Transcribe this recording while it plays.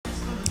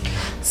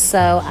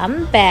So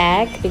I'm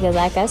back because,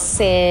 like I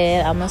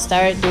said, I'm gonna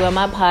start doing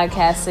my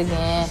podcast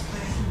again.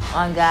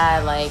 On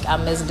God, like I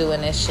miss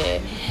doing this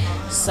shit.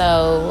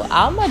 So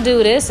I'm gonna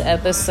do this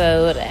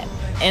episode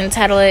and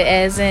title it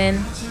as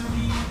in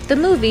the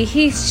movie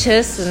He's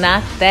Just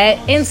Not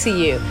That Into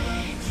You.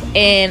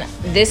 And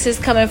this is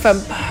coming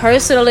from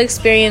personal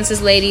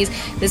experiences, ladies.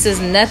 This is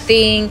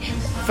nothing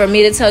for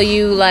me to tell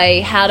you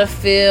like how to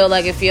feel.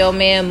 Like if your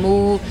man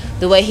move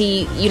the way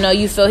he,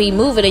 you feel he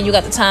moving and you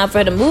got the time for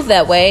him to move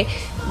that way,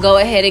 go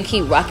ahead and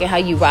keep rocking how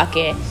you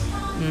rocking.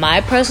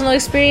 My personal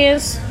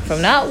experience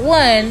from not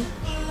one,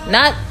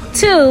 not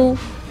two,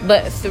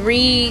 but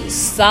three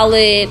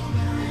solid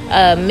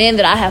men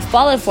that I have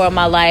fallen for in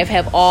my life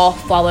have all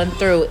fallen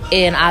through,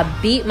 and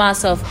I beat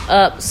myself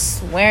up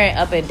swearing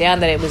up and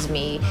down that it was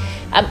me.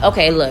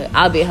 Okay, look,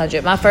 I'll be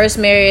 100. My first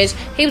marriage,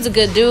 he was a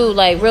good dude,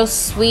 like real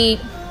sweet.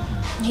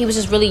 He was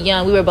just really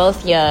young. We were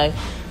both young,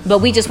 but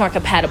we just weren't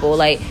compatible.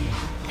 Like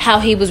how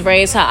he was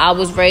raised, how I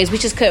was raised, we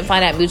just couldn't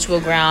find that mutual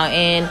ground,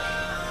 and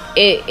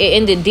it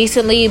ended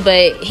decently.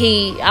 But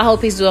I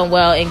hope he's doing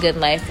well and good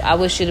in life. I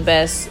wish you the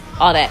best,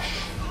 all that.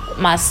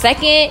 My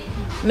second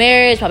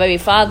marriage, my baby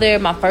father,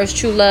 my first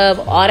true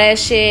love, all that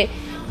shit,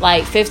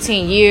 like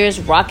 15 years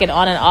rocking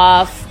on and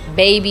off,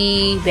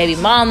 baby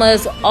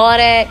mamas, all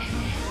that,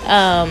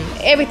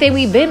 everything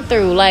we've been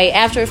through. Like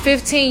after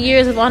 15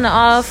 years of on and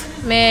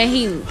off, man,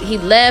 he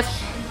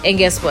left, and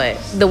guess what,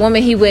 the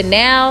woman he with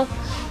now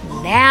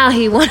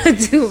he want to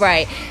do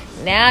right.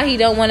 Now he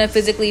don't want to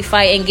physically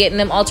fight and get in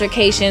them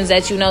altercations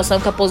that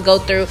some couples go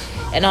through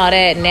and all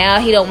that. Now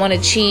he don't want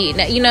to cheat.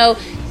 Now,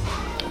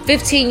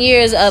 15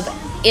 years of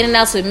in and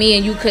outs with me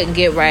and you couldn't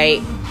get right.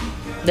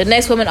 The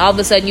next woman, all of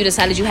a sudden you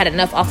decided you had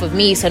enough off of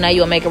me, so now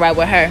you'll make it right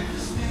with her.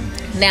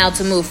 Now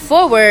to move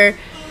forward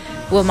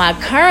with my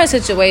current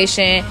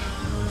situation,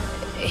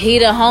 he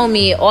the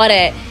homie, all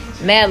that,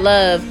 mad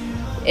love,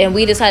 and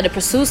we decided to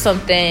pursue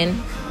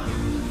something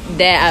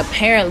that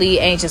apparently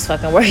ain't just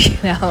fucking working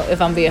out, if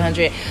I'm being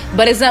 100.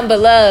 But it's nothing but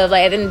love.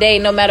 Like at the end of the day,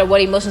 no matter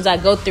what emotions I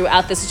go through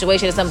out this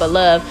situation, it's nothing but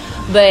love.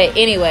 But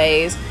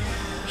anyways,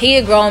 he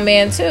a grown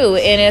man too,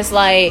 and it's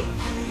like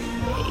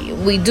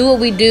we do what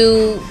we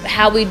do,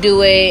 how we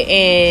do it,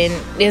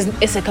 and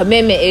it's a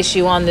commitment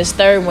issue on this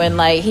third one.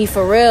 Like he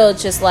for real,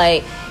 just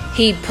like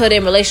he put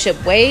in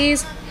relationship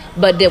ways,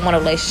 but didn't want a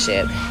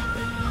relationship.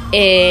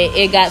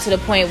 It got to the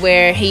point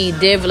where he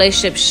did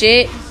relationship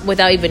shit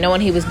without even knowing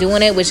he was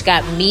doing it, which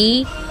got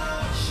me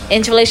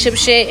into relationship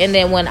shit. And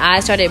then when I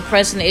started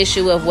pressing the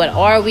issue of what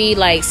are we,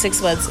 like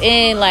 6 months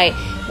in, like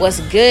what's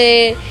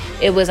good,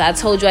 it was I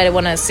told you I didn't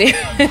want to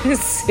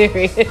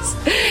serious.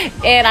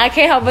 And I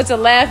can't help but to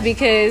laugh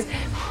because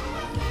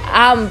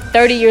I'm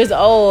 30 years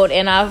old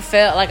and I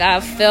felt like I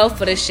fell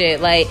for the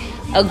shit. Like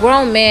a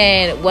grown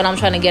man, what I'm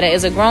trying to get at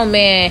is a grown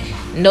man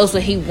knows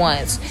what he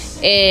wants.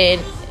 And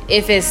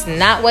if it's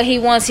not what he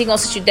wants, he gonna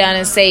sit you down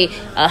and say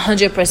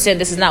 100%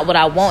 this is not what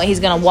I want. He's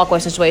gonna walk away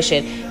from the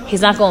situation.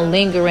 He's not gonna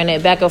linger in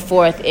it back and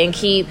forth and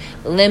keep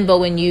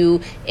limboing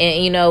you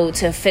and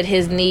to fit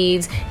his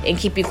needs and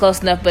keep you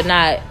close enough but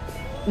not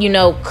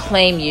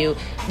claim you.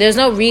 There's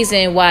no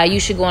reason why you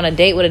should go on a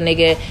date with a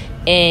nigga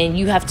and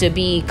you have to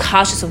be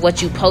cautious of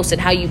what you post and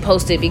how you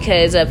post it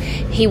because of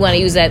he want to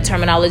use that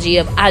terminology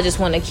of I just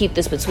want to keep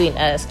this between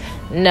us.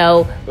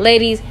 No,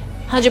 ladies,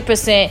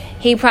 100%,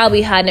 he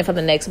probably hiding it from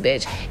the next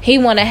bitch. He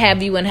want to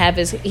have you and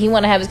he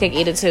want to have his cake,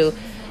 eat it too.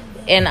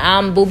 And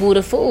I'm boo-boo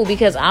the fool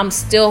because I'm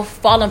still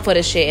falling for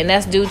the shit. And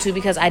that's due to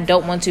because I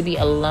don't want to be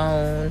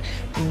alone.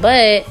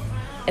 But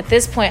at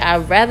this point,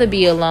 I'd rather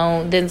be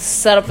alone than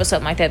settle for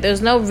something like that.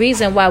 There's no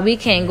reason why we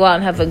can't go out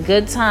and have a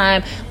good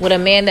time with a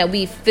man that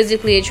we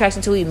physically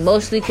attracted to,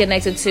 emotionally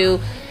connected to,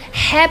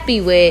 happy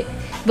with.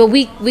 But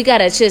we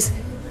gotta just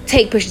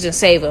take pictures and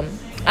save them.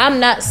 I'm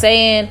not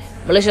saying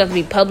relationships have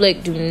to be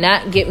public. Do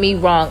not get me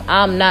wrong.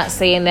 I'm not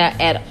saying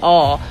that at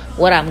all.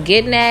 What I'm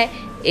getting at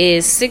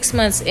is 6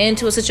 months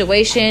into a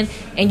situation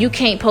and you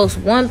can't post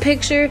one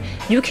picture.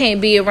 You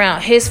can't be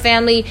around his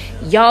family,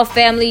 y'all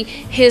family,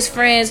 his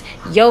friends,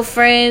 your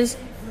friends.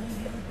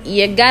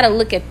 You gotta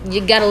look at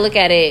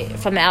it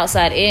from the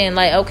outside in.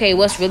 Like, okay,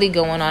 what's really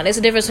going on? There's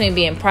a difference between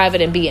being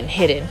private and being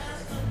hidden.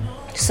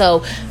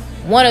 So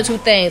one or two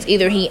things: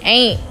 either he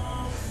ain't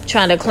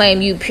trying to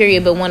claim you,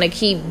 period, but want to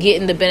keep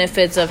getting the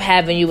benefits of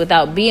having you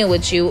without being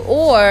with you,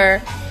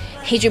 or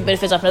he drew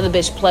benefits off another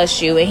bitch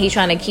plus you and he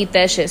trying to keep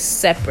that shit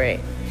separate.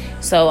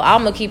 So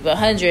I'm gonna keep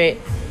 100,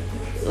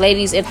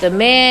 ladies. If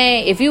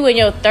you in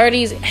your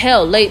 30s,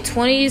 hell, late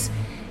 20s,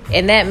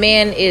 and that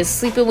man is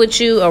sleeping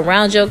with you,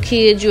 around your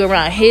kids, you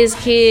around his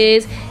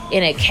kids,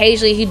 and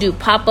occasionally he do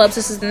pop-ups,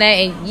 this and that,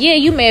 and yeah,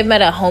 you may have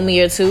met a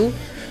homie or two,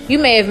 you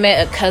may have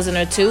met a cousin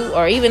or two,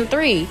 or even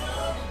 3.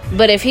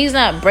 But if he's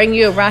not bringing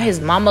you around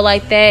his mama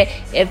like that,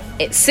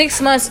 if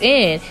 6 months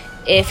in,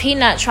 if he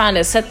not trying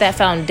to set that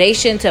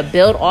foundation to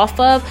build off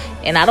of,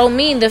 and I don't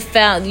mean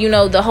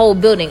the whole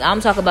building.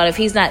 I'm talking about if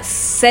he's not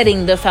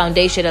setting the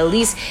foundation, at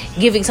least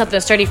giving something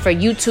sturdy for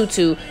you two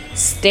to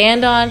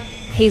stand on,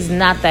 he's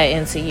not that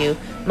into you.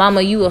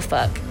 Mama, you a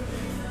fuck.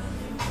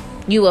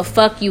 You a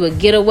fuck, you a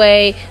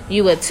getaway,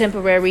 you a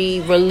temporary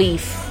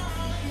relief.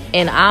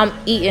 And I'm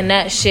eating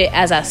that shit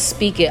as I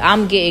speak it.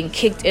 I'm getting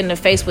kicked in the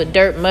face with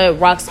dirt, mud,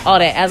 rocks, all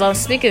that as I'm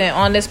speaking it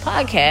on this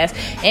podcast.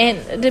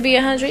 And to be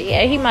 100,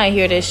 yeah, he might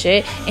hear this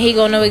shit and he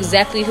gonna know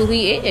exactly who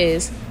he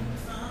is.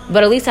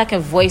 But at least I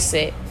can voice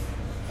it.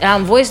 And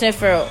I'm voicing it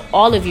for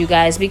all of you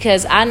guys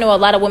because I know a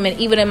lot of women,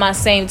 even in my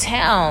same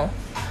town,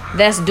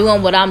 that's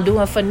doing what I'm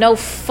doing for no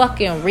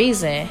fucking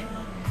reason.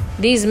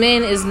 These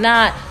men is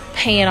not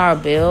paying our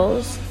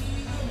bills.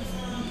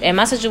 In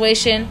my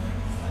situation,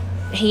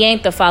 he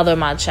ain't the father of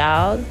my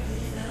child.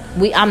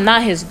 I'm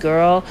not his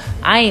girl.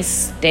 I ain't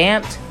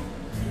stamped.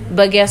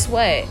 But guess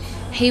what?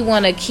 He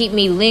want to keep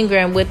me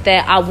lingering with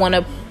that I want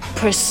to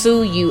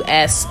pursue you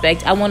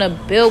aspect. I want to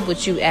build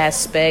with you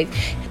aspect.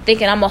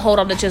 Thinking I'm going to hold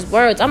on to just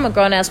words. I'm a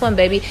grown-ass woman,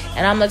 baby.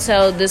 And I'm going to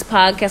tell this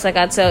podcast like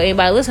I tell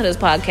anybody listen to this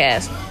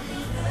podcast.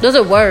 Those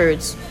are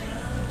words.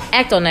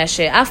 Act on that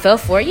shit. I fell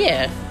for it,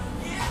 yeah.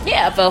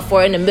 Yeah, I fell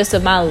for it in the midst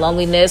of my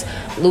loneliness,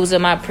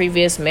 losing my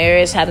previous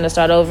marriage, having to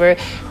start over,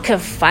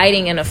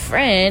 confiding in a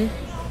friend.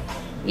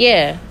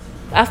 Yeah,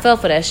 I fell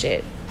for that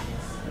shit.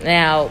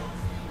 Now,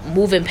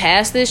 moving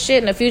past this shit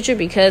in the future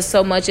because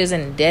so much is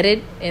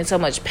indebted and so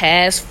much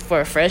past for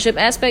a friendship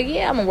aspect,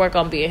 yeah, I'm going to work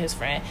on being his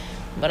friend.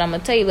 But I'm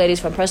going to tell you, ladies,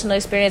 from personal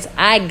experience,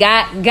 I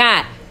got.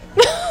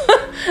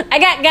 I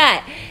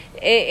got.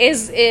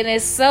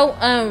 It's so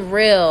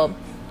unreal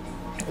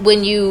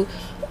when you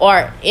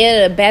are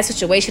in a bad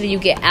situation and you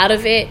get out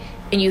of it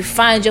and you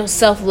find your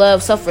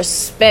self-love,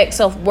 self-respect,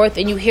 self-worth,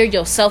 and you hear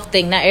yourself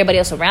think, not everybody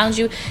else around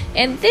you,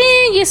 and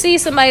then you see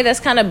somebody that's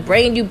kind of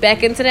bringing you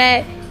back into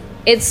that,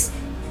 it's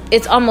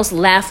almost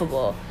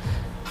laughable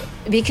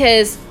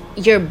because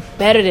you're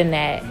better than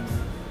that.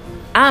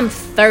 I'm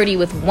 30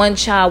 with one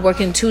child,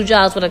 working 2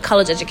 jobs with a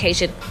college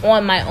education,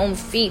 on my own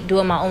feet,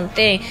 doing my own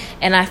thing,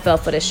 and I fell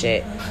for the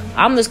shit.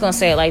 I'm just going to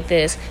say it like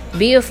this.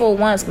 Be a fool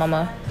once,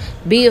 mama.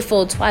 Be a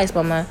fool twice,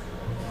 mama.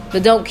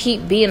 But don't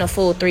keep being a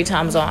fool 3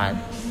 times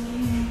on.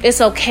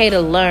 It's okay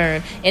to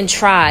learn and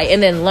try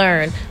and then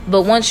learn.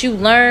 But once you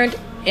learned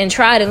and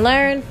tried and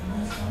learned,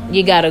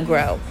 you got to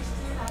grow.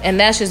 And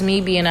that's just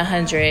me being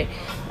 100.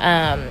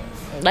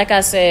 Like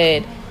I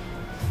said,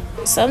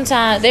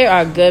 sometimes there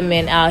are good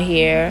men out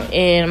here.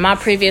 In my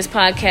previous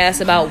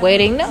podcast about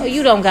waiting, no,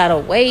 you don't got to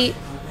wait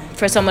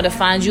for someone to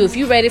find you. If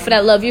you're ready for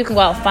that love, you can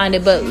go out and find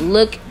it. But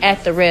look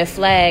at the red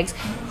flags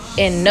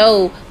and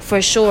know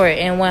for sure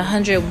in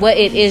 100 what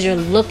it is you're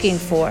looking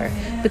for.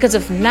 Because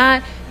if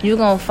not, you're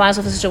going to find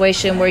yourself in a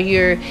situation where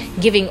you're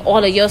giving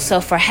all of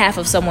yourself for half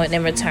of someone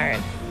in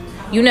return.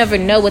 You never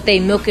know what they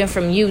milking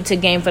from you to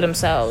gain for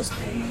themselves.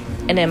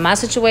 And in my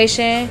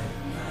situation,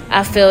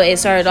 I feel it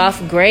started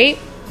off great.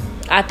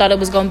 I thought it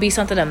was going to be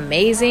something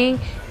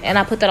amazing. And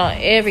I put that on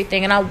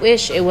everything. And I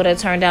wish it would have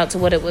turned out to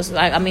what it was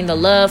like. I mean, the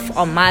love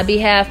on my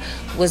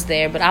behalf was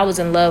there. But I was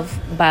in love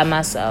by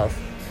myself.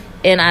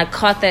 And I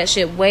caught that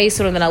shit way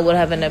sooner than I would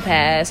have in the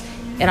past.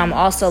 And I'm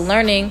also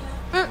learning,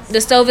 the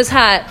stove is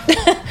hot.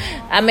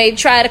 I may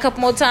try it a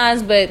couple more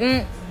times, but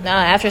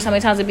after so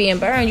many times of being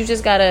burned, you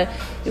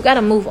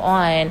gotta move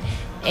on.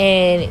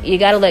 And you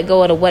gotta let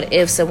go of the what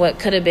ifs and what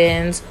could have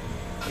been.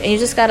 And you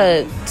just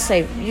gotta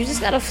say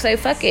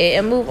fuck it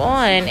and move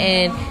on.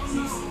 And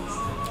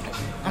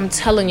I'm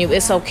telling you,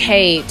 it's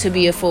okay to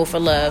be a fool for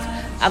love.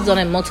 I've done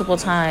it multiple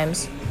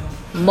times.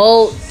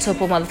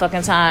 Multiple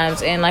motherfucking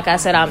times. And like I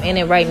said, I'm in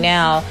it right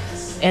now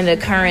in the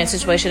current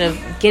situation of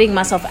getting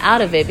myself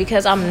out of it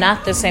because I'm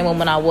not the same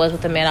woman I was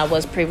with the man I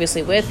was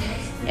previously with.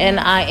 And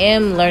I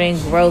am learning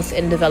growth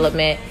and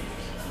development.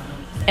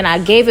 And I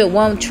gave it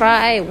one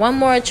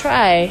more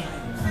try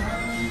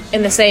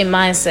in the same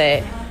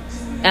mindset.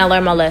 And I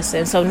learned my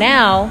lesson. So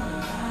now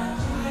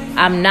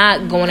I'm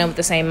not going in with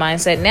the same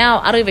mindset. Now,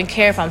 I don't even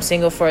care if I'm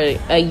single for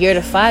a year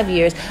to 5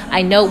 years.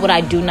 I know what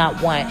I do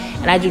not want.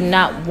 And I do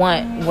not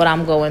want what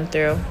I'm going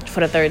through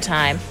for the 3rd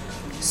time.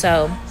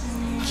 So,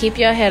 keep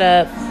your head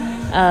up.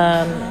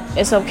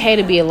 It's okay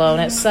to be alone.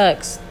 It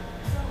sucks.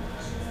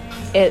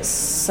 It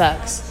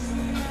sucks.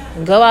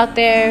 Go out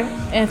there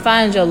and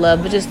find your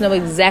love. But just know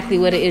exactly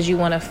what it is you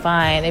want to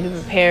find. And be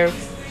prepared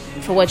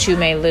for what you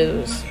may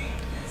lose.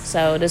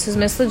 So this is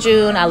Miss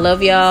LaJune. I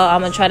love y'all. I'm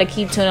going to try to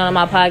keep tuning on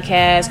my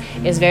podcast.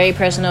 It's very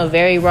personal,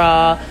 very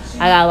raw.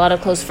 I got a lot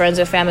of close friends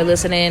and family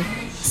listening.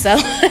 So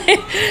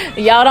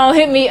y'all don't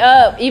hit me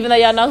up, even though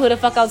y'all know who the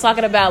fuck I'm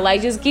talking about.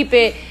 Like, just keep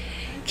it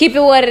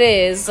what it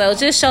is. So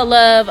just show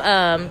love.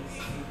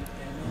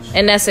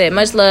 And that's it.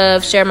 Much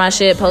love. Share my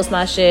shit. Post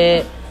my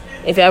shit.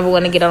 If you ever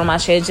want to get on my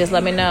shit, just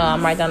let me know.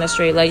 I'm right down the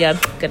street. Love y'all.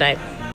 Good night.